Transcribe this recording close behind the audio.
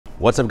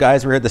What's up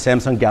guys, we're at the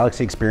Samsung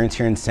Galaxy Experience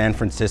here in San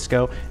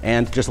Francisco,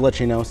 and just to let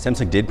you know,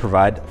 Samsung did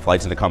provide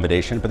flights and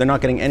accommodation, but they're not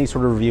getting any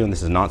sort of review and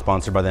this is not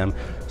sponsored by them,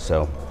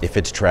 so if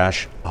it's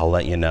trash, I'll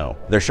let you know.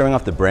 They're showing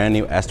off the brand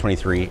new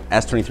S23,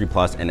 S23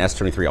 Plus, and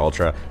S23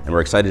 Ultra, and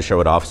we're excited to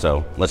show it off,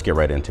 so let's get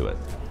right into it.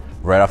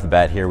 Right off the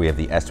bat here, we have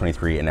the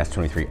S23 and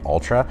S23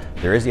 Ultra.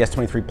 There is the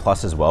S23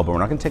 Plus as well, but we're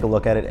not gonna take a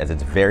look at it as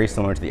it's very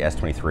similar to the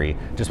S23,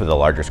 just with a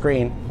larger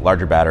screen,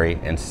 larger battery,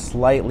 and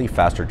slightly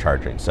faster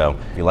charging. So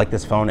if you like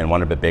this phone and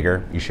want it a bit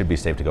bigger, you should be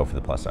safe to go for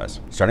the plus size.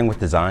 Starting with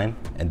design,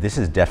 and this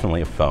is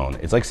definitely a phone.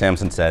 It's like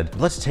Samsung said,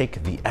 let's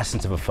take the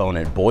essence of a phone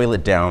and boil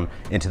it down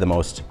into the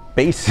most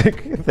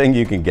basic thing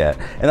you can get.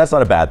 And that's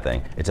not a bad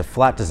thing. It's a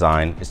flat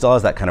design. It still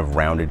has that kind of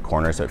rounded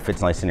corner, so it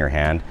fits nice in your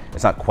hand.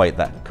 It's not quite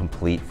that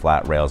complete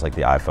flat rails like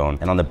the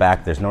iPhone. And on the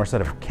back, there's no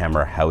sort of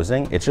camera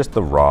housing. It's just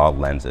the raw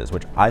lenses,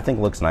 which I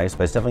think looks nice,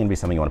 but it's definitely gonna be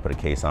something you wanna put a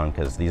case on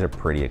because these are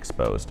pretty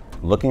exposed.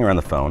 Looking around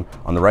the phone,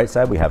 on the right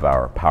side, we have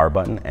our power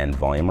button and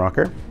volume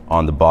rocker.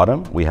 On the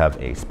bottom, we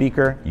have a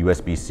speaker,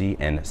 USB-C,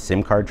 and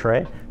SIM card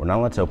tray. We're not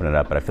allowed to open it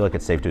up, but I feel like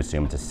it's safe to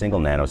assume it's a single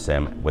nano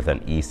SIM with an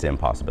eSIM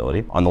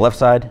possibility. On the left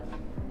side,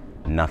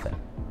 nothing.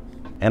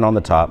 And on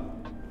the top,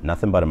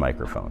 nothing but a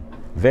microphone.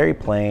 Very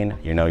plain,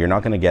 you know, you're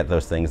not gonna get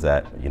those things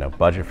that, you know,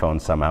 budget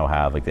phones somehow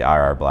have, like the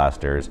IR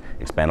blasters,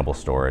 expandable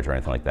storage or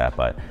anything like that,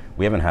 but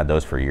we haven't had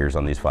those for years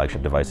on these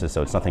flagship devices,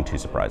 so it's nothing too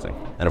surprising.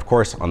 And of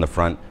course, on the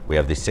front, we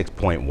have the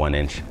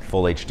 6.1-inch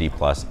Full HD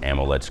Plus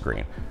AMOLED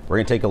screen. We're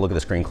gonna take a look at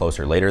the screen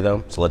closer later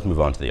though, so let's move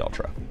on to the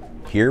Ultra.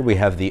 Here we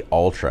have the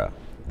Ultra,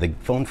 the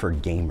phone for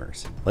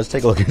gamers. Let's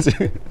take a look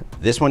at it.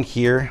 This one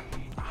here,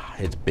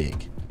 it's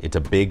big. It's a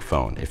big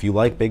phone. If you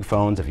like big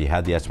phones, if you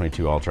had the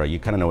S22 Ultra, you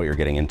kind of know what you're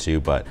getting into,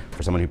 but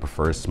for someone who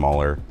prefers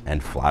smaller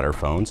and flatter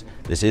phones,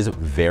 this is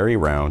very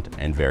round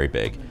and very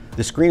big.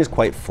 The screen is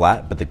quite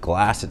flat, but the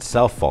glass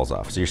itself falls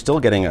off. So you're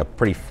still getting a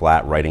pretty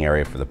flat writing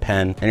area for the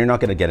pen, and you're not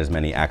gonna get as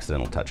many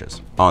accidental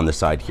touches. On the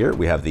side here,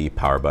 we have the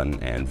power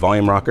button and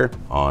volume rocker.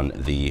 On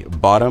the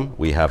bottom,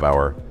 we have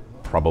our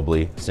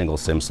probably single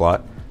SIM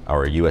slot,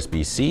 our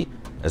USB-C,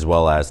 as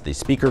well as the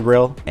speaker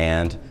grill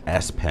and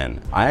S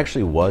Pen. I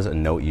actually was a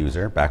Note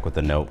user back with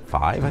the Note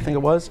 5, I think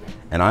it was,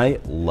 and I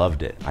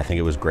loved it. I think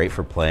it was great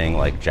for playing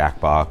like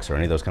Jackbox or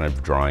any of those kind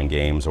of drawing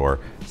games or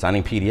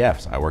signing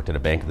PDFs. I worked at a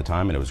bank at the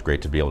time and it was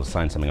great to be able to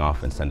sign something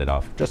off and send it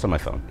off just on my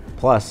phone.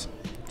 Plus,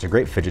 it's a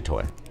great fidget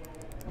toy.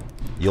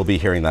 You'll be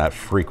hearing that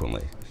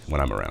frequently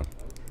when I'm around.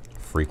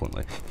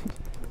 Frequently.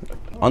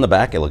 On the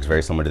back, it looks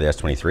very similar to the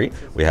S23.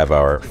 We have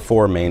our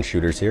 4 main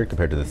shooters here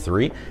compared to the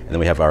 3, and then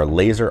we have our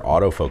laser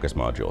autofocus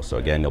module. So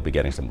again, you'll be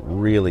getting some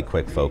really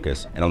quick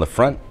focus. And on the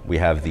front, we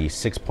have the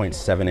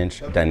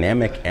 6.7-inch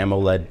dynamic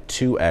AMOLED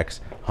 2X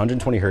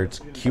 120 Hertz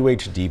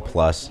QHD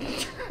Plus.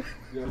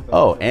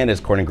 Oh, and it's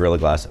Corning Gorilla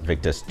Glass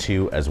Victus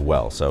 2 as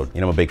well. So, you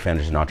know, I'm a big fan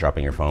of just not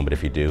dropping your phone, but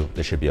if you do,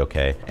 this should be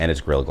okay. And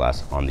it's Gorilla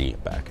Glass on the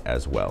back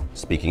as well.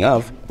 Speaking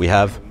of, we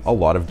have a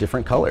lot of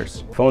different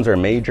colors. Phones are a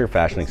major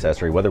fashion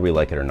accessory, whether we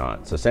like it or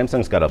not. So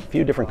Samsung's got a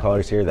few different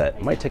colors here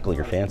that might tickle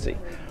your fancy.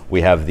 We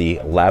have the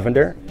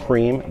lavender,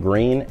 cream,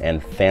 green,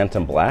 and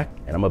phantom black,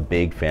 and I'm a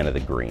big fan of the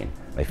green.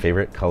 My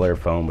favorite color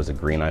phone was a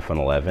green iPhone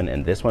 11,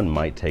 and this one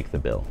might take the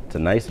bill. It's a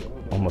nice,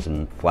 almost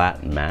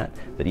flat matte,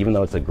 that even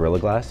though it's a Gorilla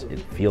Glass, it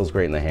feels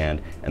great in the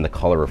hand, and the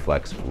color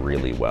reflects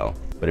really well.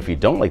 But if you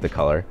don't like the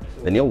color,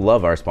 then you'll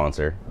love our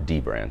sponsor,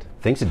 Dbrand.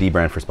 Thanks to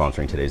Dbrand for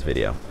sponsoring today's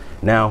video.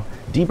 Now,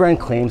 Dbrand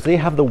claims they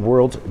have the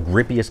world's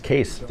grippiest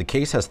case. The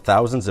case has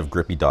thousands of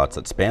grippy dots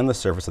that span the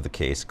surface of the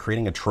case,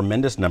 creating a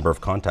tremendous number of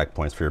contact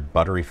points for your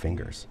buttery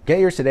fingers. Get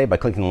yours today by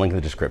clicking the link in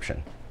the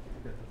description.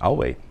 I'll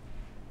wait.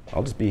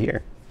 I'll just be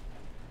here.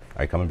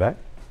 Are you coming back?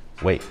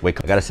 Wait, I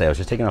gotta say, I was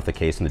just taking off the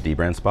case in the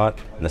Dbrand spot,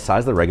 and the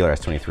size of the regular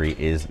S23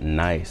 is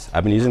nice.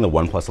 I've been using the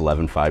OnePlus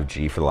 11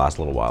 5G for the last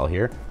little while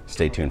here.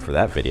 Stay tuned for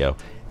that video.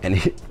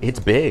 And it's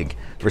big,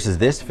 versus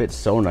this fits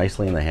so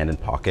nicely in the hand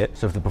and pocket.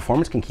 So if the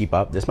performance can keep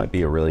up, this might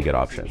be a really good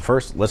option.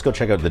 First, let's go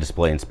check out the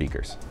display and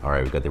speakers. All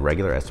right, we've got the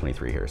regular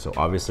S23 here. So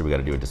obviously we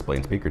gotta do a display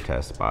and speaker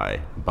test by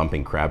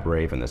bumping Crab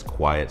Rave in this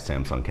quiet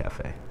Samsung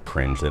cafe.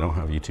 Cringe, they don't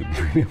have YouTube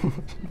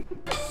Premium.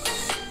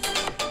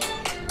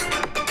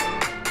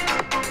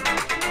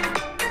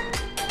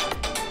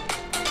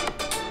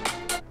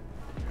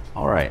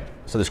 All right,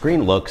 so the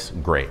screen looks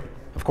great.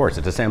 Of course,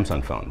 it's a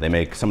Samsung phone. They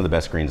make some of the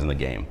best screens in the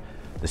game.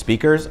 The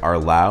speakers are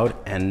loud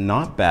and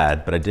not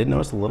bad, but I did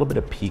notice a little bit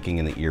of peaking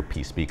in the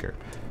earpiece speaker.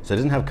 So it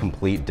doesn't have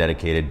complete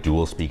dedicated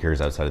dual speakers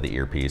outside of the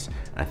earpiece.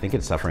 I think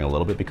it's suffering a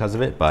little bit because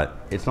of it,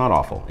 but it's not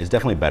awful. It's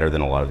definitely better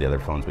than a lot of the other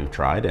phones we've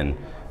tried, and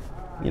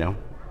you know,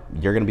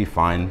 you're gonna be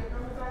fine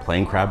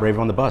playing Crab Rave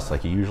on the bus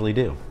like you usually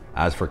do.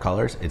 As for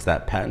colors, it's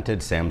that patented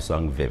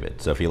Samsung Vivid.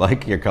 So if you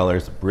like your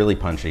colors really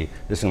punchy,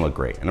 this is gonna look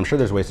great. And I'm sure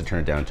there's ways to turn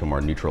it down to a more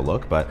neutral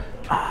look, but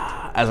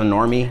as a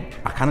normie,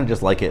 I kind of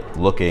just like it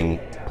looking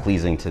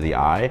pleasing to the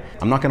eye.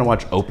 I'm not gonna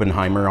watch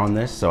Oppenheimer on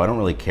this, so I don't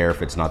really care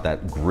if it's not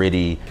that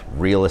gritty,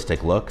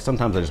 realistic look.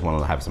 Sometimes I just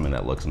wanna have something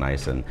that looks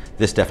nice, and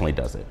this definitely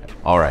does it.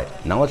 All right,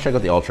 now let's check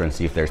out the Ultra and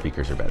see if their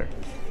speakers are better.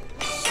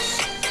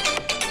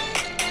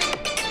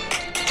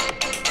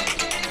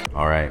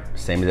 All right,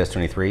 same as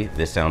S23,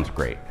 this sounds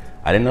great.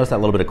 I didn't notice that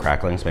little bit of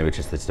crackling, so maybe it's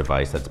just this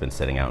device that's been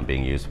sitting out and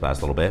being used for the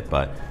last little bit,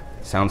 but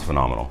sounds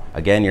phenomenal.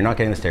 Again, you're not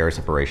getting the stereo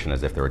separation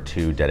as if there were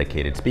two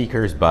dedicated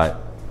speakers,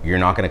 but you're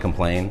not gonna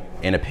complain.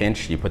 In a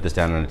pinch, you put this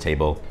down on a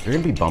table, you're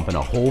gonna be bumping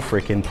a whole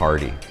freaking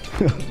party.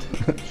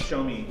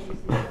 Show me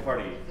what a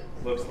party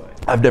looks like.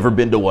 I've never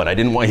been to one. I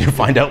didn't want you to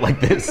find out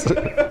like this.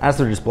 As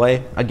for the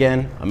display,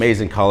 again,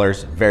 amazing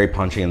colors, very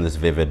punchy in this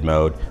vivid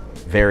mode,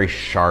 very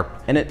sharp.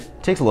 And it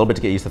takes a little bit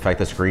to get used to the fact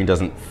the screen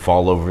doesn't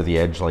fall over the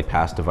edge like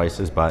past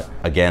devices, but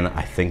again,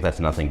 I think that's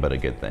nothing but a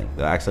good thing.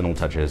 The accidental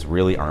touches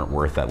really aren't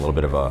worth that little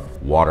bit of a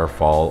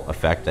waterfall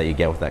effect that you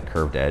get with that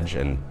curved edge,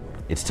 and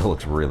it still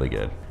looks really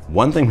good.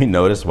 One thing we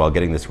noticed while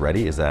getting this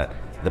ready is that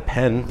the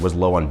pen was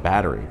low on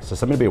battery. So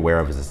something to be aware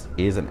of is this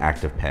is an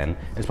active pen.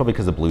 It's probably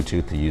because of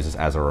Bluetooth to use this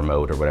as a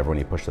remote or whatever when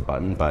you push the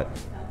button, but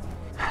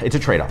it's a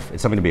trade-off.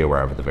 It's something to be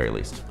aware of at the very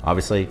least.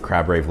 Obviously,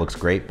 Crab Rave looks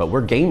great, but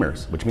we're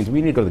gamers, which means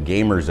we need to go to the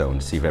gamer zone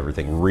to see if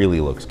everything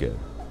really looks good.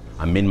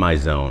 I'm in my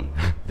zone.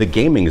 The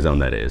gaming zone,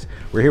 that is.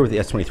 We're here with the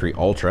S23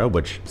 Ultra,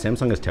 which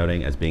Samsung is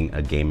touting as being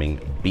a gaming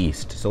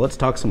beast. So let's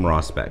talk some raw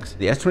specs.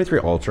 The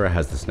S23 Ultra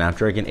has the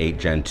Snapdragon 8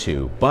 Gen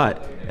 2,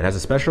 but it has a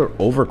special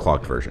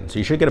overclocked version. So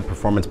you should get a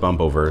performance bump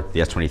over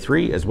the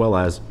S23 as well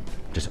as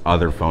just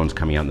other phones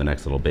coming out in the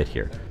next little bit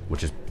here,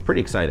 which is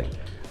pretty exciting.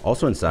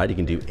 Also inside, you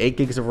can do 8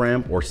 gigs of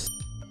RAM or 16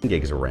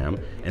 gigs of RAM,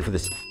 and for the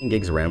 16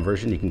 gigs of RAM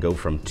version, you can go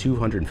from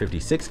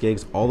 256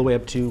 gigs all the way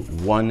up to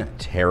 1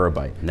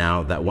 terabyte.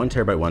 Now, that 1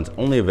 terabyte one's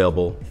only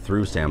available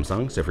through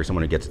Samsung, so if you're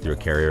someone who gets it through a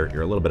carrier,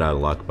 you're a little bit out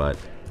of luck, but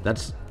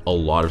that's a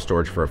lot of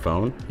storage for a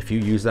phone. If you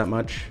use that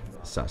much,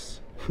 sus.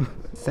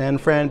 San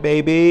Fran,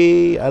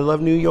 baby, I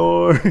love New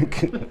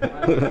York.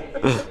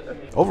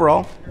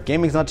 Overall,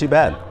 gaming's not too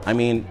bad. I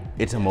mean,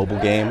 it's a mobile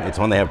game. It's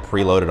one they have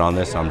preloaded on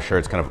this, so I'm sure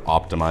it's kind of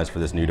optimized for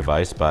this new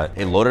device, but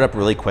it loaded up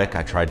really quick.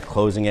 I tried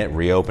closing it,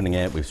 reopening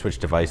it. We've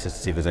switched devices to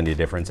see if there's any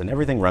difference, and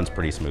everything runs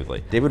pretty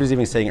smoothly. David was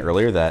even saying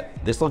earlier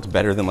that this looks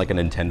better than like a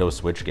Nintendo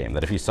Switch game,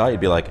 that if you saw it,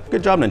 you'd be like,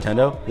 good job,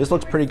 Nintendo. This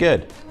looks pretty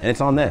good. And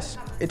it's on this.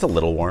 It's a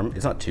little warm.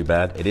 It's not too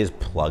bad. It is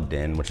plugged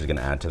in, which is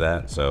gonna add to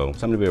that. So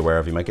something to be aware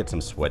of. You might get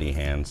some sweaty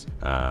hands.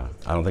 I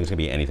don't think it's gonna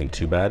be anything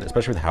too bad,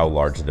 especially with how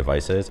large the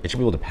device is. It should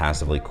be able to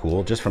passively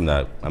cool just from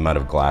the amount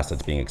of glass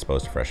that's being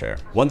exposed to fresh air.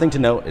 One thing to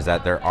note is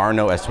that there are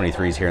no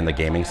S23s here in the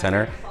gaming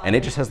center, and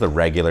it just has the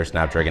regular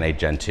Snapdragon 8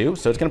 Gen 2,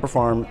 so it's gonna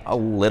perform a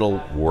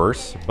little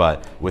worse,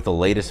 but with the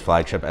latest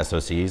flagship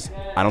SoCs,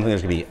 I don't think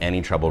there's gonna be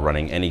any trouble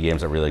running any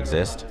games that really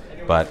exist,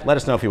 but let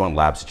us know if you want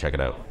labs to check it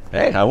out.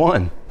 Hey, I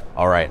won.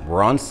 All right,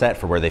 we're on set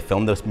for where they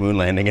filmed this moon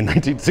landing in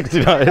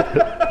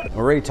 1969.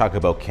 We're ready to talk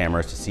about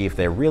cameras to see if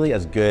they're really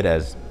as good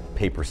as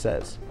paper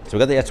says. So we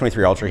got the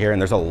S23 Ultra here,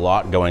 and there's a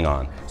lot going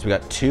on. So we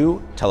got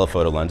 2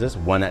 telephoto lenses,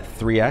 one at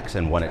 3x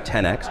and one at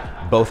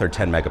 10x. Both are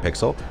 10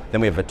 megapixel.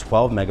 Then we have a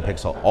 12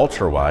 megapixel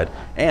ultra wide,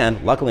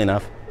 and luckily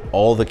enough,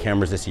 all the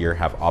cameras this year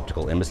have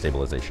optical image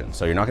stabilization.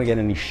 So you're not gonna get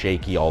any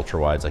shaky ultra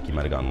wides like you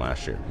might've gotten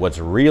last year. What's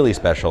really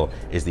special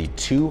is the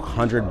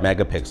 200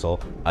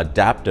 megapixel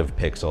adaptive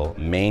pixel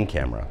main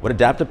camera. What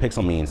adaptive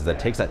pixel means is that it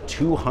takes that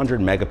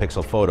 200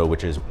 megapixel photo,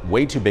 which is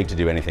way too big to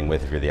do anything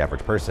with if you're the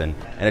average person,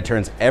 and it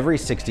turns every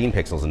 16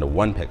 pixels into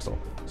 1 pixel.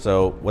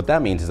 So what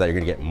that means is that you're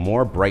gonna get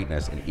more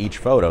brightness in each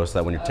photo so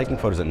that when you're taking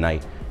photos at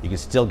night, you can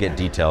still get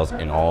details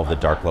in all of the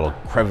dark little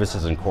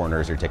crevices and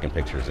corners you're taking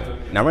pictures in.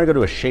 Now I'm gonna go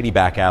to a shady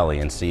back alley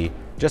and see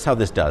just how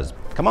this does.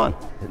 Come on.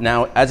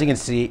 Now, as you can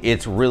see,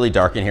 it's really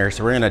dark in here,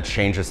 so we're gonna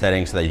change the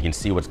settings so that you can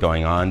see what's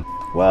going on.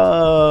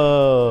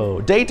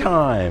 Whoa,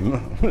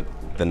 daytime.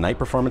 The night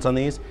performance on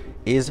these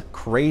is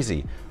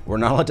crazy. We're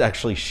not allowed to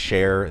actually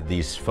share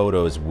these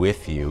photos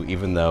with you,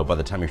 even though by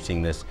the time you're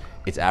seeing this,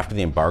 it's after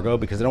the embargo,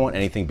 because they don't want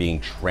anything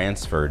being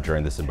transferred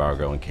during this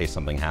embargo in case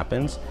something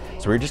happens.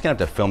 So we're just gonna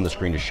have to film the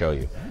screen to show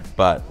you.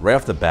 But right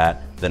off the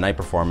bat, the night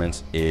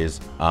performance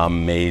is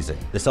amazing.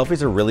 The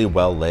selfies are really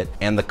well lit,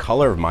 and the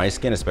color of my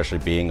skin, especially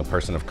being a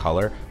person of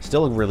color,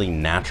 still look really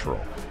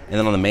natural. And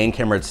then on the main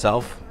camera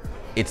itself,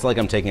 it's like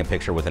I'm taking a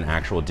picture with an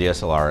actual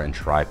DSLR and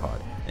tripod.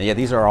 And yet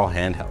these are all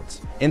handhelds.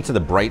 Into the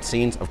bright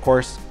scenes, of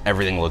course,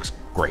 everything looks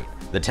great.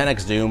 The 10x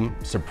zoom,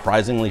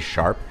 surprisingly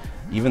sharp.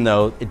 Even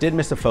though it did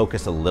miss the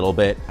focus a little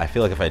bit, I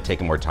feel like if I had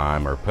taken more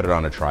time or put it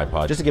on a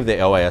tripod, just to give the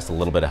OIS a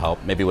little bit of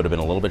help, maybe it would have been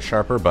a little bit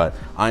sharper, but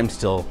I'm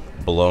still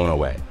blown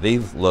away.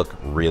 These look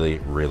really,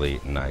 really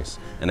nice.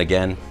 And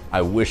again,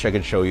 I wish I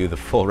could show you the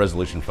full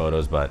resolution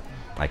photos, but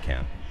I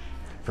can't.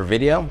 For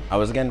video, I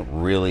was again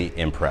really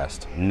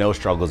impressed. No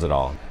struggles at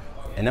all.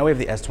 And now we have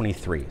the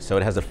S23. So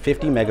it has a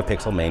 50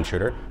 megapixel main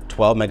shooter,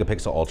 12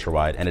 megapixel ultra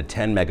wide, and a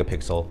 10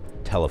 megapixel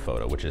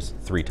telephoto, which is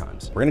 3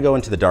 times. We're gonna go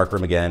into the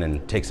darkroom again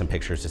and take some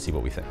pictures to see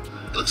what we think.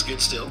 It looks good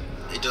still.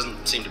 it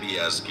doesn't seem to be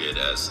as good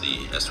as the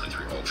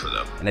S23 Ultra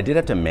though. And I did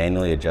have to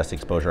manually adjust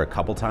exposure a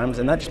couple times,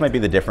 and that just might be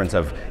the difference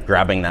of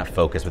grabbing that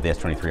focus with the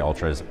S23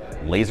 Ultra's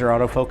laser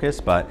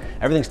autofocus, but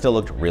everything still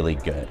looked really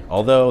good.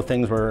 Although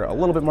things were a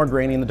little bit more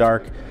grainy in the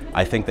dark,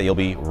 I think that you'll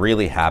be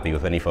really happy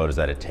with any photos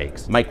that it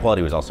takes. Mic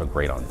quality was also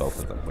great on both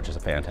of them, which is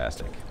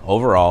fantastic.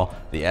 Overall,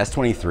 the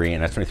S23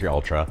 and S23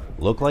 Ultra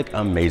look like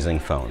amazing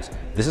phones.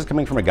 This is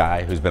coming from a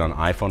guy who's been on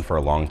iPhone for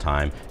a long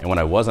time, and when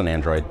I was on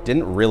Android,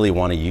 didn't really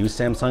want to use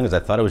Samsung as I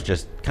thought it was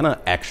just kind of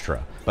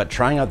extra. But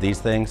trying out these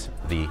things,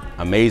 the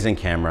amazing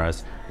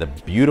cameras, the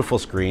beautiful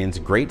screens,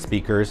 great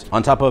speakers,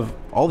 on top of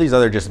all these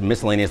other just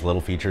miscellaneous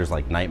little features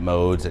like night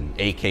modes and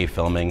 8K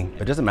filming.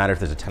 It doesn't matter if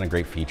there's a ton of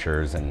great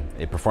features, and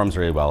it performs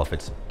really well if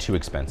it's too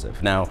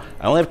expensive. Now,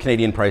 I only have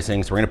Canadian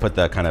pricing, so we're gonna put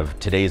the kind of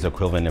today's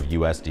equivalent of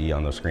USD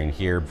on the screen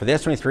here. For the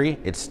S23,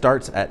 it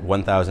starts at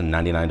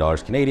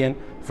 $1,099 Canadian.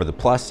 For the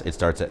Plus, it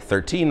starts at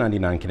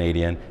 $1,399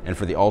 Canadian, and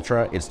for the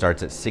Ultra, it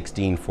starts at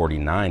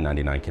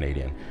 $1,649.99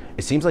 Canadian.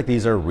 It seems like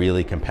these are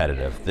really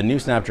competitive. The new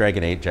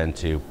Snapdragon 8 Gen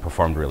 2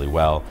 performed really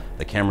well.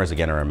 The cameras,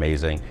 again, are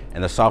amazing,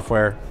 and the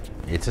software,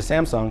 it's a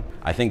Samsung.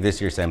 I think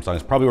this year's Samsung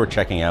is probably worth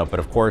checking out, but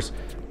of course,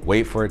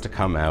 wait for it to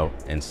come out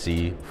and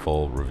see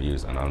full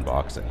reviews and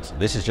unboxings.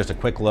 This is just a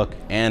quick look,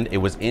 and it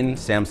was in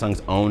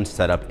Samsung's own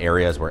setup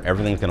areas where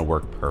everything's gonna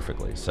work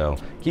perfectly. So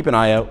keep an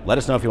eye out. Let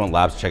us know if you want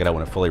labs to check it out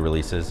when it fully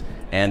releases.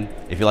 And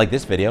if you like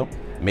this video,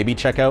 maybe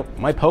check out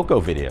my Poco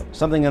video,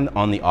 something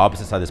on the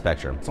opposite side of the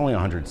spectrum. It's only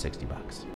 160 bucks.